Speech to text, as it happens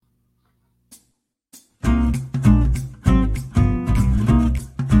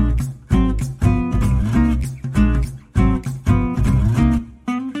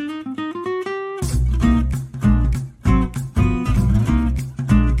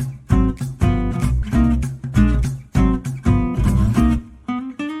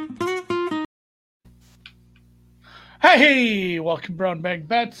Hey, welcome Brown Bag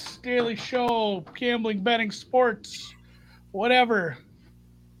Bets, Daily Show, gambling, betting, sports, whatever.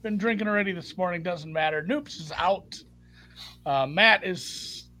 Been drinking already this morning, doesn't matter. Noops is out. Matt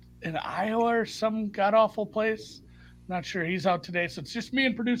is in Iowa or some god awful place. Not sure he's out today, so it's just me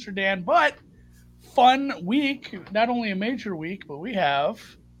and producer Dan. But fun week, not only a major week, but we have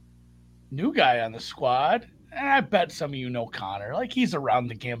new guy on the squad. And I bet some of you know Connor. Like he's around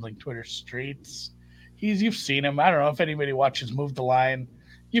the gambling Twitter streets. You've seen him. I don't know if anybody watches Move the Line.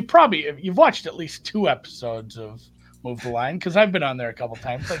 You've watched at least 2 episodes of Move the Line because I've been on there a couple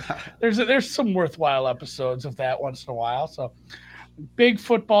times. Like there's some worthwhile episodes of that once in a while. So big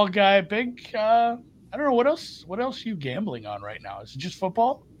football guy, big I don't know what else. What else are you gambling on right now? Is it just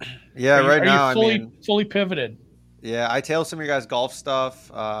football? Yeah, right Are you now, fully pivoted? yeah, I tail some of your guys' golf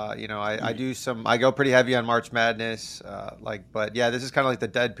stuff. I do some. I go pretty heavy on March Madness. But yeah, this is kind of like the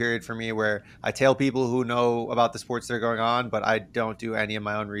dead period for me, where I tail people who know about the sports that are going on, but I don't do any of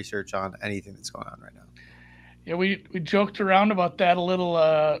my own research on anything that's going on right now. Yeah, we joked around about that a little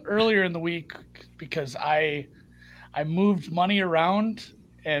earlier in the week because I moved money around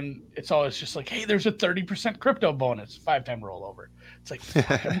and it's always just like, hey, there's a 30% crypto bonus, 5-time rollover. It's like,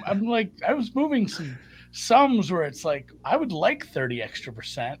 fuck, I'm like, I was moving some sums where it's like, I would like 30 extra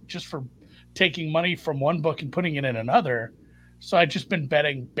percent just for taking money from one book and putting it in another. So I've just been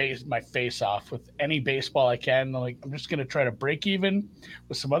betting my face off with any baseball I can. Like, I'm just going to try to break even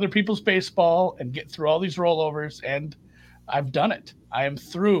with some other people's baseball and get through all these rollovers. And I've done it. I am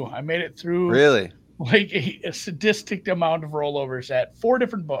through. I made it through Really? like a sadistic amount of rollovers at 4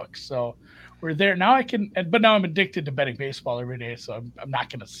 different books. So we're there now. But now I'm addicted to betting baseball every day. So I'm not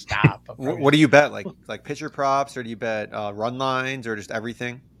going to stop. What do you bet? Like pitcher props, or do you bet run lines, or just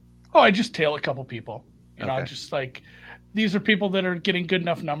everything? Oh, I just tail a couple people. Okay. Just like these are people that are getting good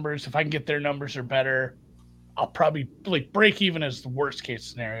enough numbers. If I can get their numbers or better, I'll probably like break even as the worst case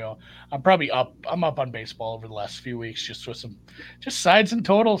scenario. I'm up on baseball over the last few weeks just with some just sides and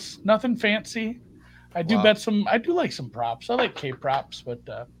totals. Nothing fancy. Wow. I do like some props. I like K props, but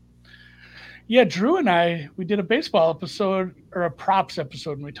yeah, Drew and we did a baseball episode or a props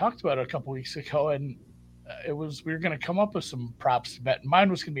episode, and we talked about it a couple weeks ago, and we were going to come up with some props to bet. Mine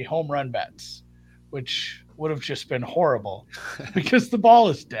was going to be home run bets, which would have just been horrible because the ball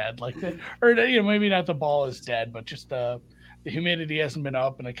is dead. Maybe not the ball is dead, but just the humidity hasn't been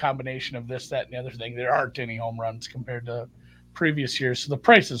up, and a combination of this, that, and the other thing. There aren't any home runs compared to previous years, so the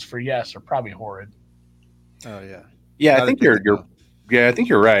prices for yes are probably horrid. Oh yeah. Yeah, I Not as think big you're as you're well. yeah, I think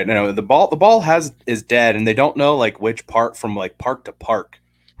you're right. No, the ball is dead, and they don't know like which part from like park to park,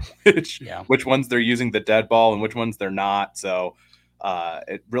 Yeah. which ones they're using the dead ball and which ones they're not. So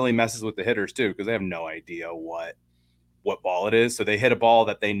it really messes with the hitters too because they have no idea what ball it is. So they hit a ball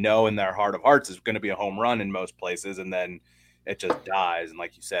that they know in their heart of hearts is going to be a home run in most places, and then it just dies. And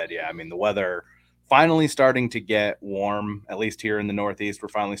like you said, yeah, I mean the weather finally starting to get warm, at least here in the Northeast. We're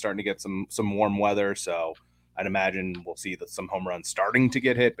finally starting to get some warm weather, so I'd imagine we'll see that some home runs starting to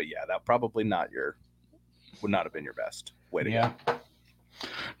get hit. But yeah, that probably would not have been your best way to Yeah. go.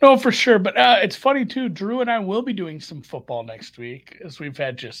 No, for sure. But it's funny too. Drew and I will be doing some football next week, as we've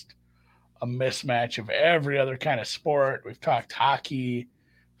had just a mismatch of every other kind of sport. We've talked hockey,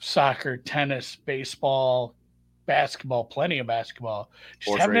 soccer, tennis, baseball, basketball, plenty of basketball. Just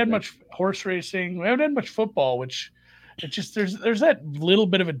Horse haven't had racing. much horse racing. We haven't had much football, which it just there's that little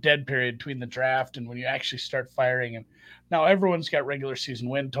bit of a dead period between the draft and when you actually start firing. And now everyone's got regular season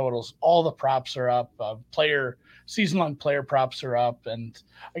win totals. All the props are up. Player season long player props are up. And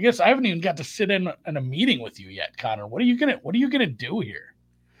I guess I haven't even got to sit in a meeting with you yet, Connor. What are you gonna do here?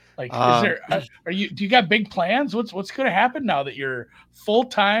 Like, is Um, there do you got big plans? What's going to happen now that you're full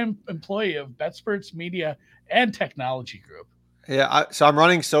time employee of BetSperts Media and Technology Group? yeah. So I'm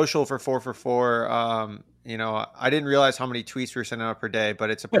running social for 4for4. I didn't realize how many tweets we were sending out per day, but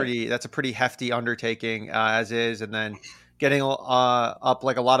that's a pretty hefty undertaking as is, and then getting up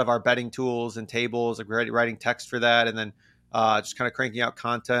like a lot of our betting tools and tables, like writing text for that, and then just kind of cranking out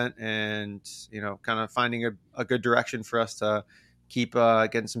content and kind of finding a good direction for us to keep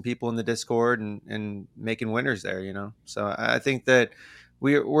getting some people in the Discord and making winners there. So I think that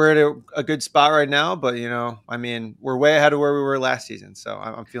we're at a good spot right now, but we're way ahead of where we were last season, so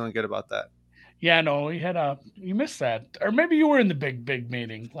I'm feeling good about that. Yeah, no, you missed that, or maybe you were in the big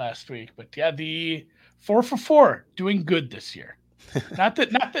meeting last week. But yeah, the 4for4 doing good this year. Not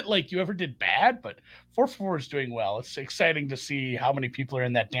that like you ever did bad, but 4for4 is doing well. It's exciting to see how many people are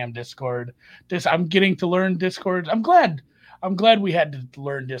in that damn Discord. I'm getting to learn Discord. I'm glad we had to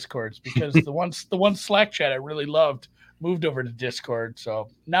learn Discords because the one Slack chat I really loved moved over to Discord. So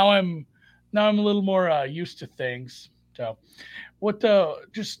now I'm a little more used to things. So,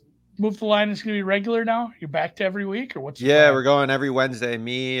 just move the line is going to be regular now? You're back to every week, or what's the Yeah, plan? we're going every Wednesday.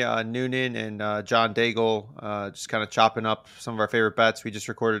 Me, Noonan, and John Daigle, just kind of chopping up some of our favorite bets. We just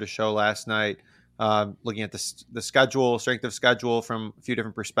recorded a show last night, looking at the schedule, strength of schedule from a few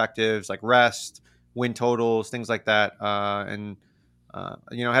different perspectives, like rest, win totals, things like that. And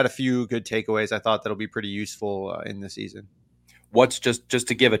had a few good takeaways. I thought that'll be pretty useful in the season. What's just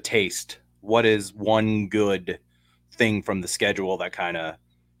to give a taste? What is one good thing from the schedule that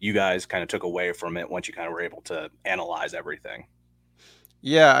you guys took away from it once you kind of were able to analyze everything?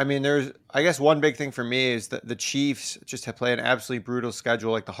 Yeah, I mean, I guess one big thing for me is that the Chiefs just have played an absolutely brutal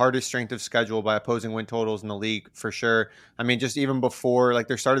schedule, like the hardest strength of schedule by opposing win totals in the league for sure. I mean, just even before, like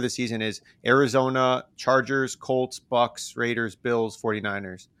their start of the season is Arizona, Chargers, Colts, Bucks, Raiders, Bills,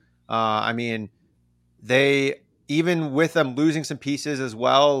 49ers. I mean, even with them losing some pieces as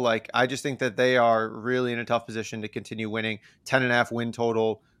well, like I just think that they are really in a tough position to continue winning. 10.5 win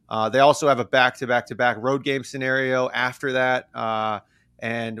total. They also have a back-to-back-to-back road game scenario after that.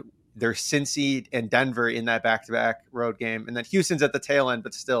 And there's Cincy and Denver in that back-to-back road game. And then Houston's at the tail end,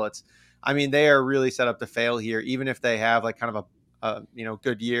 but still they are really set up to fail here, even if they have like kind of a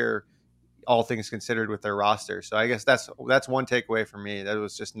good year, all things considered with their roster. So I guess that's one takeaway for me. That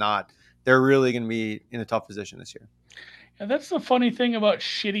was just they're really going to be in a tough position this year. And that's the funny thing about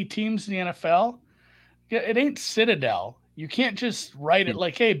shitty teams in the NFL. It ain't Citadel. You can't just write it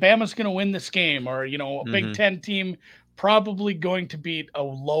like, hey, Bama's going to win this game, or, a Big Ten team probably going to beat a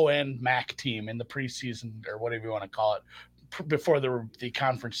low-end MAC team in the preseason, or whatever you want to call it, before the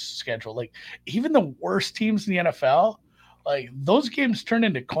conference schedule. Like, even the worst teams in the NFL, like, those games turn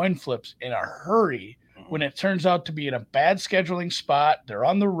into coin flips in a hurry when it turns out to be in a bad scheduling spot. They're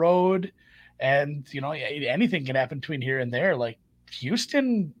on the road, and, anything can happen between here and there. Like,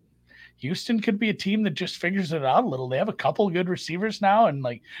 Houston could be a team that just figures it out a little. They have a couple good receivers now, and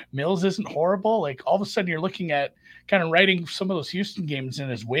like Mills isn't horrible. Like all of a sudden you're looking at kind of writing some of those Houston games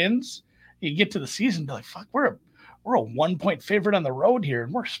in as wins. You get to the season, be like, fuck, we're a 1-point favorite on the road here,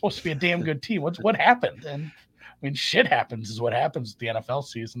 and we're supposed to be a damn good team. What happened? And I mean, shit happens is what happens with the NFL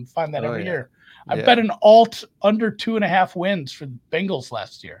season. Find that every year. I bet an alt under 2.5 wins for the Bengals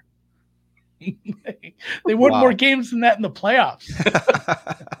last year. They won more games than that in the playoffs.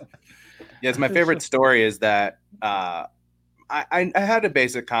 Yes, my favorite story is that I had a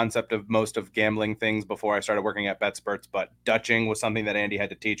basic concept of most of gambling things before I started working at BetSperts, but Dutching was something that Andy had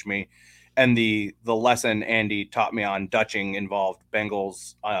to teach me. And the lesson Andy taught me on Dutching involved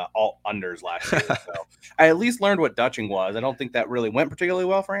Bengals alt unders last year. So I at least learned what Dutching was. I don't think that really went particularly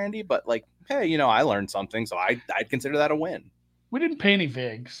well for Andy, but like, hey, I learned something, so I'd consider that a win. We didn't pay any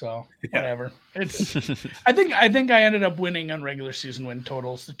vig, so whatever. It's I think I ended up winning on regular season win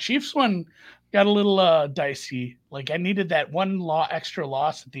totals. The Chiefs one got a little dicey. Like I needed that one extra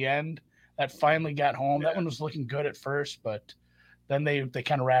loss at the end that finally got home. That one was looking good at first, but then they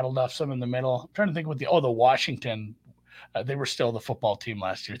kind of rattled off some in the middle. I'm trying to think what the Washington. They were still the football team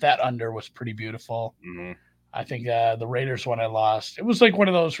last year. That under was pretty beautiful. Mm-hmm. I think the Raiders one I lost. It was like one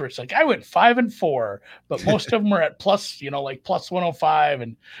of those where it's like I went 5-4, but most of them were at plus, like plus 105,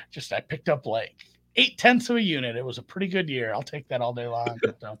 and just I picked up like 0.8 of a unit. It was a pretty good year. I'll take that all day long.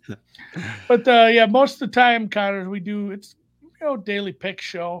 But most of the time, Connor, we do it's daily pick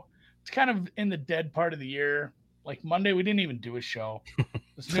show. It's kind of in the dead part of the year. Like Monday, we didn't even do a show.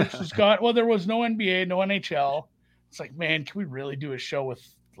 The Snoops was gone. Well, there was no NBA, no NHL. It's like, man, can we really do a show with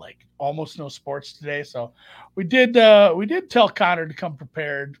like almost no sports today? So we did tell Connor to come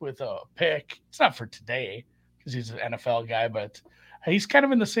prepared with a pick. It's not for today because he's an NFL guy, but he's kind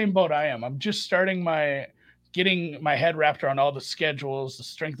of in the same boat I am. I'm just getting my head wrapped around all the schedules, the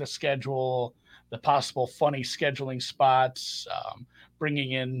strength of schedule, the possible funny scheduling spots,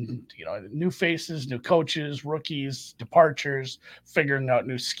 bringing in new faces, new coaches, rookies, departures, figuring out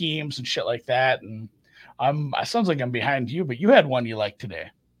new schemes and shit like that. And it sounds like I'm behind you, but you had one you liked today.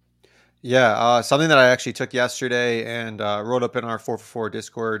 Yeah, something that I actually took yesterday and wrote up in our 4for4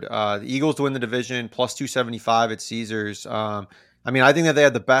 Discord. The Eagles to win the division, plus 275 at Caesars. I think that they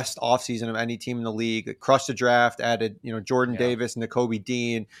had the best offseason of any team in the league. They crushed the draft, added Jordan Davis and Nakobe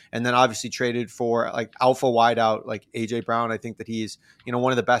Dean, and then obviously traded for like alpha wideout like AJ Brown. I think that he's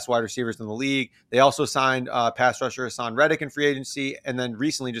one of the best wide receivers in the league. They also signed pass rusher Hassan Reddick in free agency, and then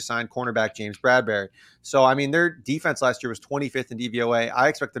recently just signed cornerback James Bradbury. So their defense last year was 25th in DVOA. I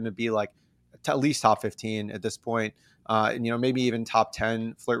expect them to be like at least top 15 at this point, maybe even top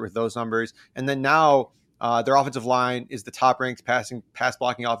 10, flirt with those numbers. And then now their offensive line is the top-ranked pass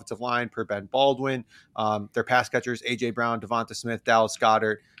blocking offensive line per Ben Baldwin. Their pass catchers, A.J. Brown, Devonta Smith, Dallas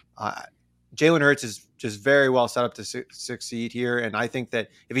Goedert. Jalen Hurts is just very well set up to succeed here. And I think that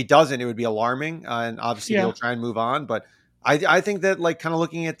if he doesn't, it would be alarming. And obviously he'll try and move on. But I think that, like, kind of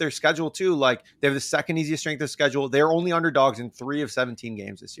looking at their schedule too, like they have the second easiest strength of schedule. They're only underdogs in 3 of 17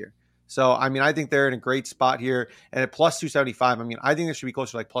 games this year. So, I mean, I think they're in a great spot here. And at plus 275, I mean, I think there should be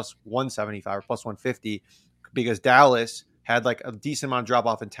closer to like plus 175 or plus 150 because Dallas had like a decent amount of drop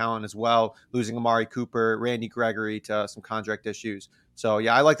off in talent as well, losing Amari Cooper, Randy Gregory to some contract issues. So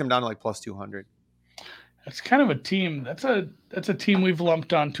yeah, I like them down to like plus 200. That's kind of a team. That's a team we've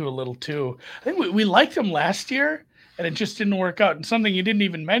lumped onto a little too. I think we liked them last year, and it just didn't work out. And something you didn't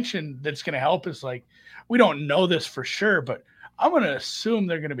even mention that's going to help is, like, we don't know this for sure, but I'm going to assume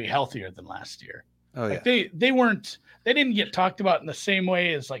they're going to be healthier than last year. Oh yeah, like they didn't get talked about in the same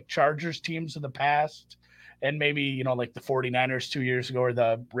way as like Chargers teams of the past. And maybe, like the 49ers 2 years ago or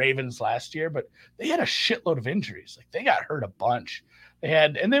the Ravens last year, but they had a shitload of injuries. Like, they got hurt a bunch.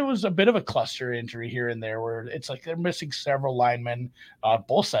 And there was a bit of a cluster injury here and there where it's like they're missing several linemen,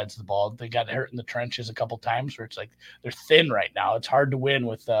 both sides of the ball. They got hurt in the trenches a couple times where it's like they're thin right now. It's hard to win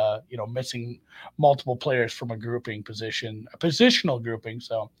with, missing multiple players from a positional grouping.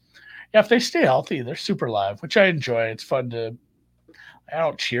 So, yeah, if they stay healthy, they're super live, which I enjoy. It's fun to. I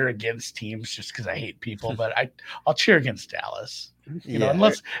don't cheer against teams just because I hate people, but I'll cheer against Dallas.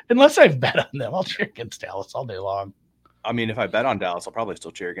 Unless I've bet on them, I'll cheer against Dallas all day long. I mean, if I bet on Dallas, I'll probably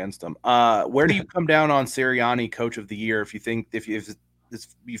still cheer against them. Where do you come down on Sirianni, coach of the year? If you think if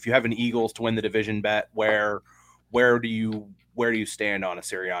you have an Eagles to win the division bet, where do you stand on a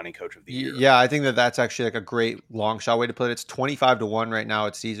Sirianni coach of the year? Yeah, I think that's actually like a great long shot way to put it. It's 25-1 right now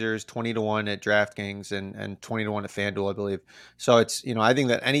at Caesars, 20-1 at DraftKings, and 20-1 at FanDuel, I believe. So it's, I think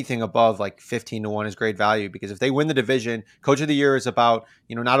that anything above like 15-1 is great value because if they win the division, coach of the year is about,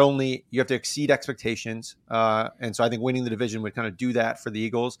 not only you have to exceed expectations. And so I think winning the division would kind of do that for the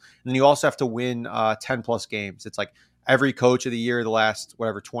Eagles. And then you also have to win 10 plus games. It's like every coach of the year, the last,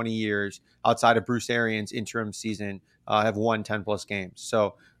 20 years outside of Bruce Arians' interim season, have won 10 plus games.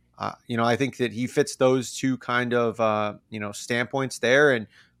 So, I think that he fits those two kind of, standpoints there. And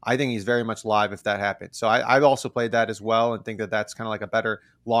I think he's very much live if that happens. So I've also played that as well and think that that's kind of like a better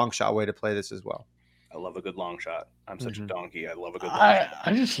long shot way to play this as well. I love a good long shot. I'm such a donkey. I love a good long shot.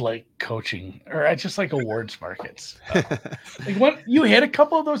 I just like coaching, or I just like awards markets. Like when you hit a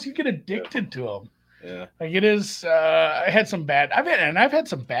couple of those, you get addicted to them. Yeah. Like it is, I've had some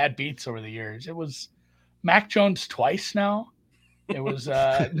bad beats over the years. It was Mac Jones twice now. It was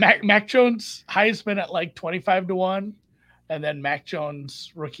Mac Jones Heisman at like 25-1, and then Mac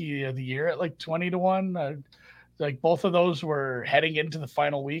Jones Rookie of the Year at like 20-1. Like both of those were heading into the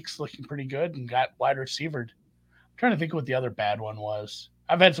final weeks looking pretty good and got wide receivered. I'm trying to think of what the other bad one was.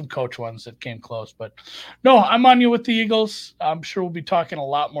 I've had some coach ones that came close, but no, I'm on you with the Eagles. I'm sure we'll be talking a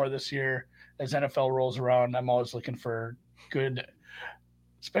lot more this year as NFL rolls around. I'm always looking for good,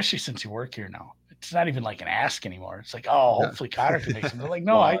 especially since you work here now. It's not even like an ask anymore. It's like, hopefully Connor can make something. Like,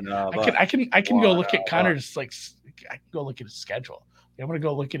 no, I can go look at Connor's I can go look at his schedule. I'm gonna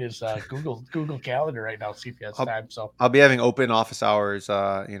go look at his Google Calendar right now, see if he has time. So I'll be having open office hours,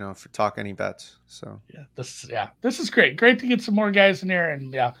 for talk any bets. So this is great. Great to get some more guys in there.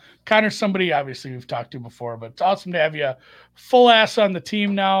 And Connor's somebody obviously we've talked to before, but it's awesome to have you full ass on the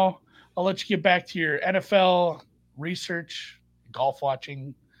team now. I'll let you get back to your NFL research, golf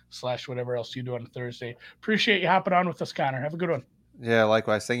watching / whatever else you do on a Thursday. Appreciate you hopping on with us, Connor. Have a good one. Yeah,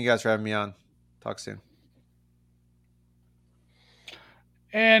 likewise. Thank you guys for having me on. Talk soon.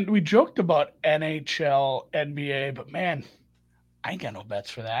 And we joked about NHL, NBA, but man, I ain't got no bets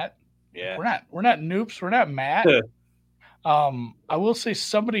for that. Yeah, we're not noobs. We're not Matt. I will say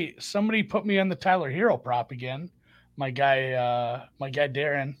somebody put me on the Tyler Hero prop again. My guy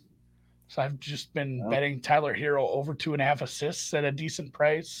Darren. So I've just been betting Tyler Hero over 2.5 assists at a decent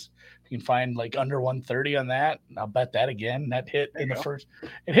price. You can find like under 130 on that. I'll bet that again. That hit in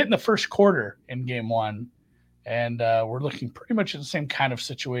the first quarter in game 1. And we're looking pretty much at the same kind of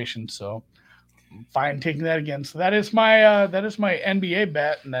situation. So I'm fine taking that again. So that is my NBA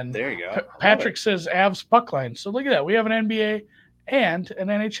bet. And then there you go. Patrick says Avs puck line. So look at that. We have an NBA and an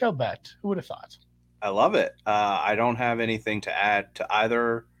NHL bet. Who would have thought? I love it. I don't have anything to add to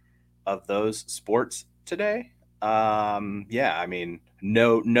either of those sports today. I mean,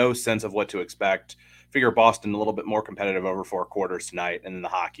 no sense of what to expect. Figure Boston a little bit more competitive over 4 quarters tonight, and then the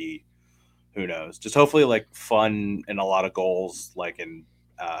hockey, who knows? Just hopefully like fun and a lot of goals like in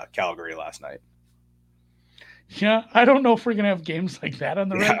Calgary last night. Yeah, I don't know if we're gonna have games like that on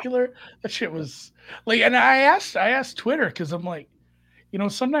the regular. That shit was like, and I asked Twitter because I'm like,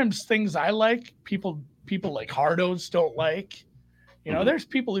 sometimes things I like people like hardos don't like. You know, there's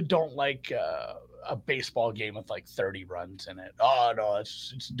people who don't like a baseball game with like 30 runs in it. Oh no,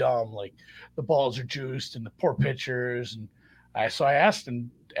 it's dumb. Like the balls are juiced and the poor pitchers. And so I asked, and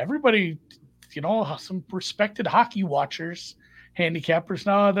everybody, you know, some respected hockey watchers, handicappers,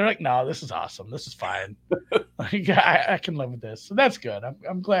 no, they're like, no, this is awesome. This is fine. Like, I can live with this. So that's good.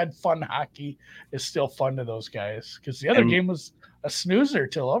 I'm glad fun hockey is still fun to those guys, because the other game was a snoozer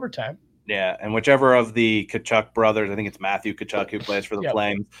till overtime. Yeah, and whichever of the Tkachuk brothers, I think it's Matthew Tkachuk who plays for the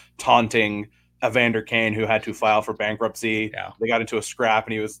Flames, taunting Evander Kane, who had to file for bankruptcy. Yeah. They got into a scrap,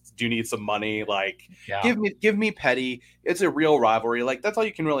 and he was, "Do you need some money? Like, give me petty." It's a real rivalry. Like, that's all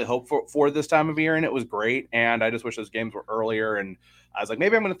you can really hope for this time of year, and it was great. And I just wish those games were earlier. And I was like,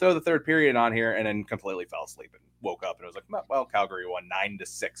 maybe I'm going to throw the third period on here, and then completely fell asleep and woke up, and it was like, well, Calgary won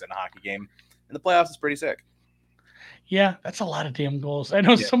 9-6 in a hockey game, and the playoffs is pretty sick. Yeah, that's a lot of damn goals. I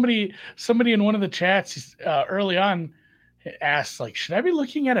know somebody in one of the chats early on asked, like, should I be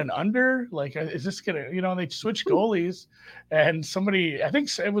looking at an under? Like, is this gonna, you know, they switch goalies, and somebody, I think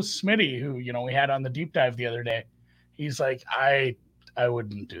it was Smitty, who, you know, we had on the deep dive the other day. He's like, I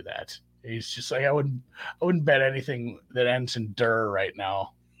wouldn't do that. He's just like, I wouldn't bet anything that ends in "der" right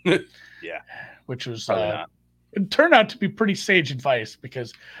now. Yeah, which was it turned out to be pretty sage advice,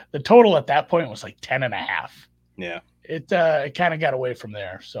 because the total at that point was like 10.5. Yeah. It kind of got away from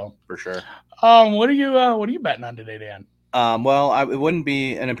there. So for sure. What are you betting on today, Dan? Well, it wouldn't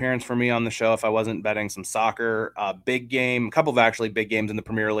be an appearance for me on the show if I wasn't betting some soccer. Big game, a couple of actually big games in the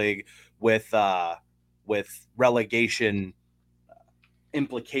Premier League with relegation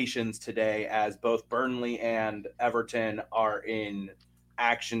implications today, as both Burnley and Everton are in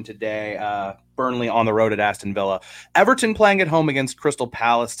action today. Burnley on the road at Aston Villa. Everton playing at home against Crystal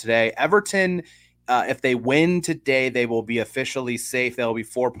Palace today. Everton, if they win today, they will be officially safe. They'll be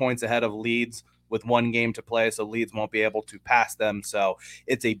 4 points ahead of Leeds with one game to play, so Leeds won't be able to pass them. So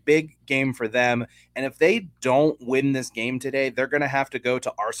it's a big game for them. And if they don't win this game today, they're going to have to go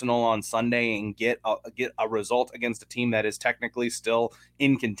to Arsenal on Sunday and get a result against a team that is technically still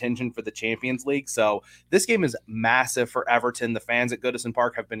in contention for the Champions League. So this game is massive for Everton. The fans at Goodison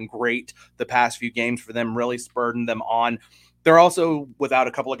Park have been great the past few games for them, really spurring them on. They're also without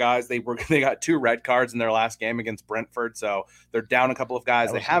a couple of guys. They got 2 red cards in their last game against Brentford, so they're down a couple of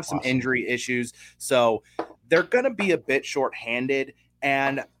guys. They have some injury issues, so they're going to be a bit shorthanded.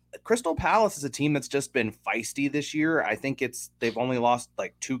 And Crystal Palace is a team that's just been feisty this year. I think they've only lost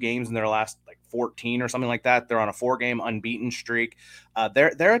like 2 games in their last like 14 or something like that. They're on a 4-game unbeaten streak.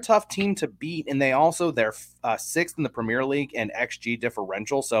 They're a tough team to beat, and they're 6th in the Premier League in XG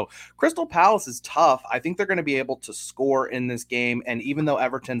differential. So Crystal Palace is tough. I think they're going to be able to score in this game, and even though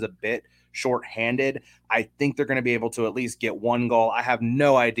Everton's a bit shorthanded, I think they're going to be able to at least get 1 goal. I have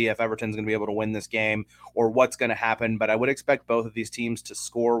no idea if Everton's going to be able to win this game or what's going to happen, but I would expect both of these teams to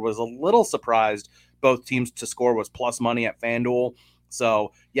score. Was a little surprised both teams to score was plus money at FanDuel.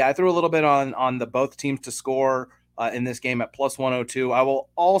 So yeah, I threw a little bit on the both teams to score in this game at plus 102. I will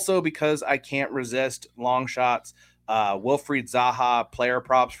also, because I can't resist long shots, Wilfried Zaha player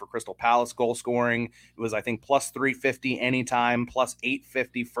props for Crystal Palace goal scoring. It was, I think, plus 350 anytime, plus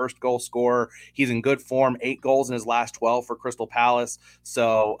 850 first goal scorer. He's in good form, 8 goals in his last 12 for Crystal Palace.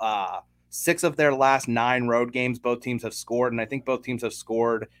 So 6 of their last 9 road games, both teams have scored. And I think both teams have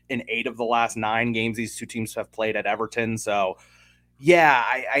scored in 8 of the last 9 games these two teams have played at Everton. So yeah,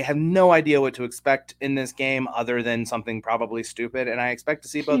 I have no idea what to expect in this game other than something probably stupid. And I expect to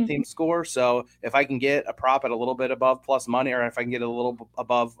see both teams score. So if I can get a prop at a little bit above plus money, or if I can get a little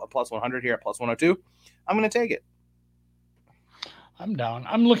above a plus 100 here at plus 102, I'm going to take it. I'm down.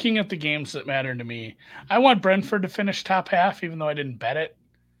 I'm looking at the games that matter to me. I want Brentford to finish top half, even though I didn't bet it.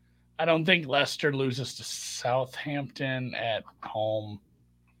 I don't think Leicester loses to Southampton at home.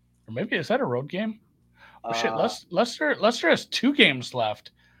 Or maybe, is that a road game? Oh, shit, Leicester has 2 games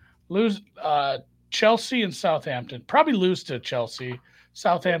left. Lose Chelsea and Southampton. Probably lose to Chelsea.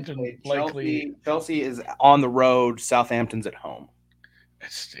 Southampton likely. Chelsea is on the road. Southampton's at home.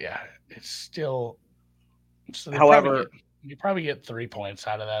 It's still. So however, you probably get 3 points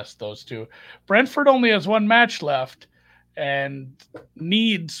out of those 2. Brentford only has 1 match left and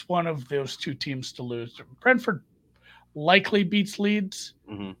needs one of those 2 teams to lose. Brentford likely beats Leeds.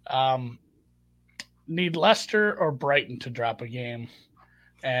 Mm-hmm. Need Leicester or Brighton to drop a game,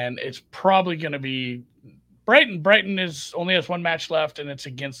 and it's probably going to be Brighton. Brighton only has 1 match left, and it's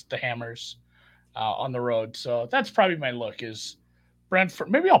against the Hammers on the road. So that's probably my look is Brentford.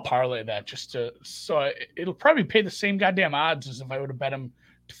 Maybe I'll parlay that it'll probably pay the same goddamn odds as if I would have bet them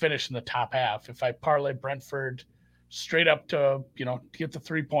to finish in the top half. If I parlay Brentford straight up to get the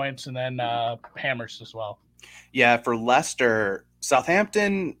 3 points, and then Hammers as well. Yeah, for Leicester,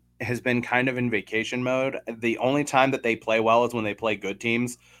 Southampton has been kind of in vacation mode. The only time that they play well is when they play good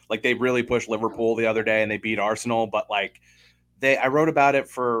teams. Like they really pushed Liverpool the other day and they beat Arsenal, but like I wrote about it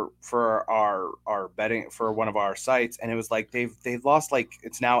for our betting for one of our sites, and it was like they've lost like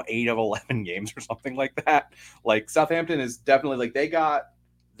it's now 8 of 11 games or something like that. Like Southampton is definitely like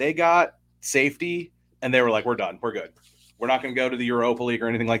they got safety and they were like, we're done, we're good. We're not going to go to the Europa League or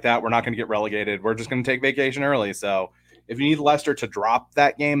anything like that. We're not going to get relegated. We're just going to take vacation early. So if you need Leicester to drop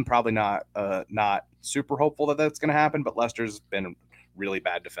that game, probably not super hopeful that that's going to happen. But Leicester's been really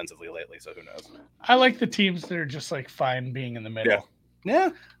bad defensively lately, so who knows? I like the teams that are just like fine being in the middle.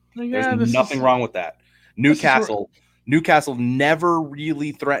 Yeah. Like, There's nothing wrong with that. Newcastle never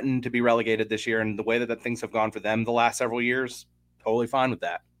really threatened to be relegated this year, and the way that things have gone for them the last several years, totally fine with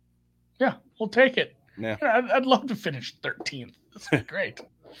that. Yeah, we'll take it. Yeah, I'd love to finish 13th. That's great.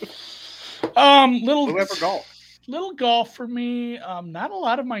 Little golf for me. Not a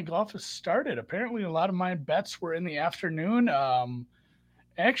lot of my golf has started. Apparently, a lot of my bets were in the afternoon.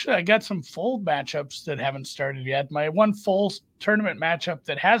 Actually, I got some full matchups that haven't started yet. My one full tournament matchup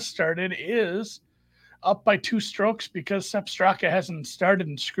that has started is up by 2 strokes because Sepp Straka hasn't started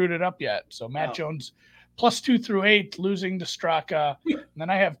and screwed it up yet. So Matt Jones +2 through 8, losing to Straka. And then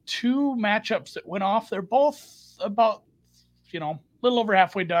I have 2 matchups that went off. They're both about, a little over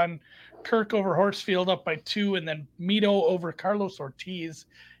halfway done. Kirk over Horsfield up by 2, and then Mito over Carlos Ortiz.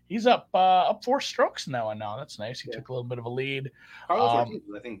 He's up 4 strokes in that one now. That's nice. He took a little bit of a lead. Carlos Ortiz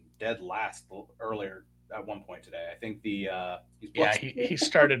was, I think, dead last earlier at one point today. I think he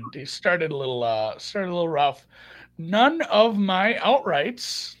started a little rough. None of my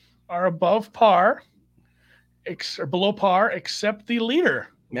outrights are above par, or below par, except the leader,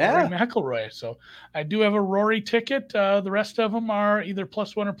 Rory McIlroy. So I do have a Rory ticket. The rest of them are either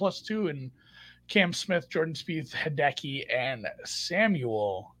 +1 or +2, and Cam Smith, Jordan Spieth, Hideki, and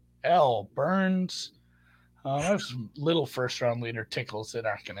Samuel L. Burns. I have some little first-round leader tickles that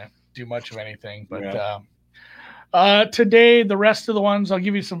aren't going to do much of anything. But today, the rest of the ones, I'll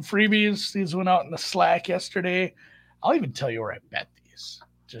give you some freebies. These went out in the Slack yesterday. I'll even tell you where I bet these,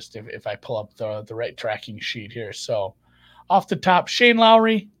 just if I pull up the right tracking sheet here. So off the top, Shane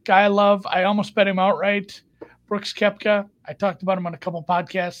Lowry, guy I love. I almost bet him outright. Brooks Koepka, I talked about him on a couple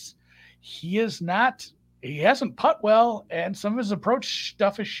podcasts. He hasn't putt well, and some of his approach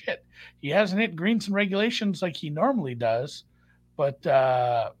stuff is shit. He hasn't hit greens and regulations like he normally does, but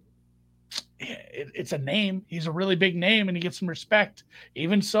it's a name. He's a really big name, and he gets some respect.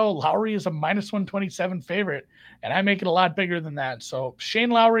 Even so, Lowry is a -127 favorite, and I make it a lot bigger than that. So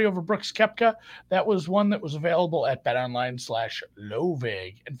Shane Lowry over Brooks Koepka, that was one that was available at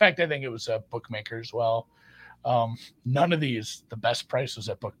BetOnline/Lovig. In fact, I think it was a bookmaker as well. None of these, the best price was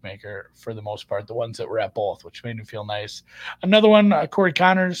at bookmaker for the most part, the ones that were at both, which made me feel nice. Another one, Corey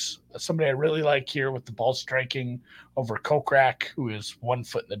Connors, somebody I really like here with the ball striking over Kokrak, who is 1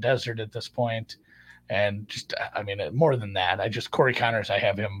 foot in the desert at this point. And just, more than that, Corey Connors, I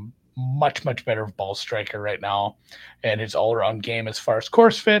have him much, much better ball striker right now, and his all-around game as far as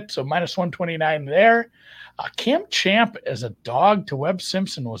course fit. So -129 there. Cam Champ as a dog to Webb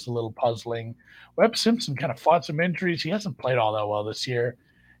Simpson was a little puzzling. Webb Simpson kind of fought some injuries. He hasn't played all that well this year.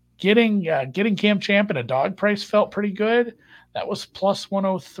 Getting Cam Champ at a dog price felt pretty good. That was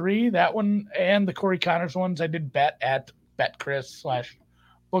 +103. That one and the Corey Connors ones I did bet at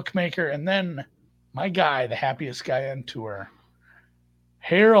BetChris/bookmaker. And then my guy, the happiest guy on tour,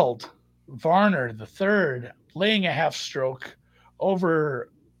 Harold Varner III, laying a half stroke over.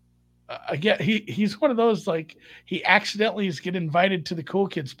 Again, he's one of those, like, he accidentally is get invited to the cool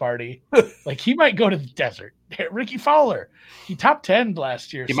kids party. Like, he might go to the desert. Ricky Fowler, he top 10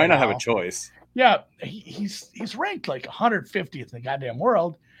 last year. He might not have a choice. Yeah, he's ranked like 150th in the goddamn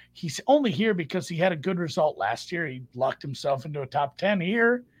world. He's only here because he had a good result last year. He locked himself into a top 10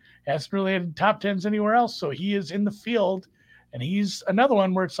 here. Hasn't really had top 10s anywhere else. So he is in the field, and he's another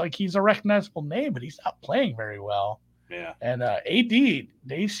one where it's like he's a recognizable name, but he's not playing very well. Yeah. And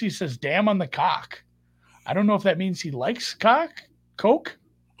AC says, damn on the cock. I don't know if that means he likes coke. We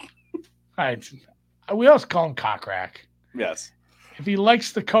always call him cock rack. Yes. If he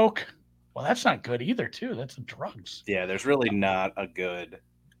likes the coke, well, that's not good either, too. That's the drugs. Yeah, there's really not a good.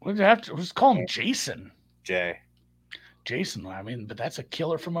 We'll just call him Jason. Jason, but that's a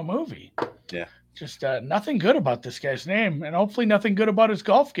killer from a movie. Yeah. Just nothing good about this guy's name, and hopefully nothing good about his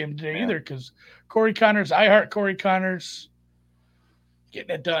golf game today either, because Corey Connors, I heart Corey Connors,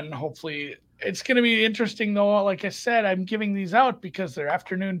 getting it done. Hopefully it's going to be interesting, though. Like I said, I'm giving these out because they're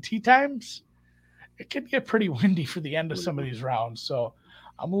afternoon tee times. It could get pretty windy for the end of some of these rounds, so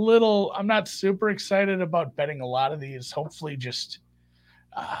I'm not super excited about betting a lot of these. Hopefully just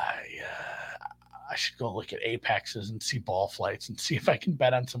I should go look at Apexes and see ball flights and see if I can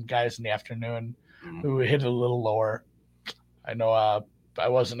bet on some guys in the afternoon who hit a little lower. I know I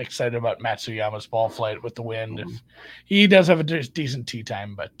wasn't excited about Matsuyama's ball flight with the wind. If he does have a decent tee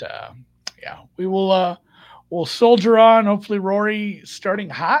time, but yeah, we'll soldier on. Hopefully Rory starting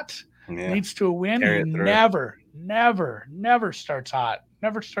hot leads to a win. He never starts hot.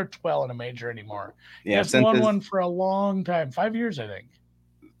 Never starts well in a major anymore. Yeah, he has won one for a long time, 5 years, I think.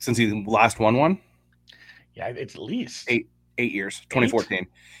 Since he last won one? Yeah, it's at least 8 years, 2014. 8?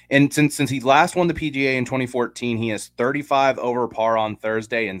 And since he last won the PGA in 2014, he has 35 over par on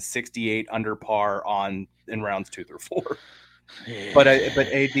Thursday and 68 under par in rounds 2 through 4. Yeah. But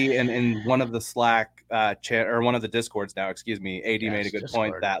AD in one of the Slack chat or one of the Discords now, AD made a good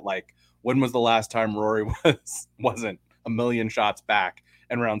point that like when was the last time Rory wasn't a million shots back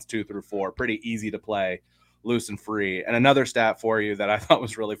in rounds 2 through 4? Pretty easy to play, loose and free. And another stat for you that I thought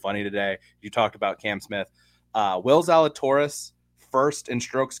was really funny today. You talked about Cam Smith. Will Zalatoris first in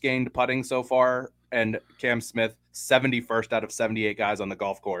strokes gained putting so far, and Cam Smith 71st out of 78 guys on the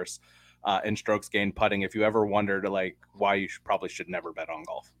golf course in strokes gained putting. If you ever wondered like why you probably should never bet on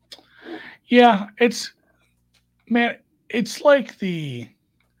golf. Yeah, it's like the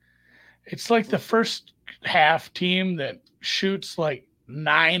first half team that shoots like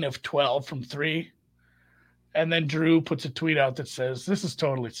 9 of 12 from 3. And then Drew puts a tweet out that says, "This is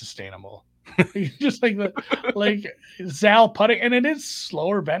totally sustainable." Just like Zal putting, and it is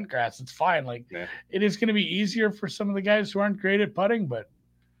slower bent grass. It's fine. It is going to be easier for some of the guys who aren't great at putting, but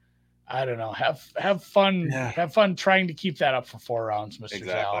I don't know. Have fun. Yeah. Have fun trying to keep that up for 4 rounds, Mr.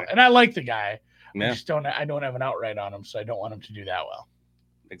 Zal. And I like the guy. Yeah. I don't have an outright on him, so I don't want him to do that well.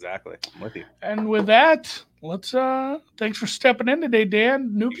 Exactly. I'm with you. And with that, let's thanks for stepping in today,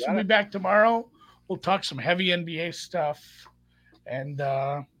 Dan. Noops will be back tomorrow. We'll talk some heavy NBA stuff. And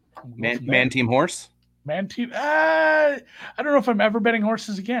man team horse? Man team. I don't know if I'm ever betting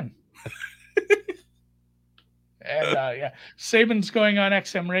horses again. And yeah, Saban's going on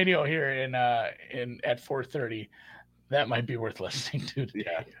XM radio here in at 4:30. That might be worth listening to today.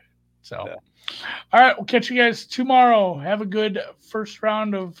 Yeah. So, all right, we'll catch you guys tomorrow. Have a good first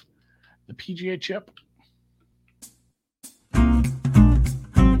round of the PGA Chip.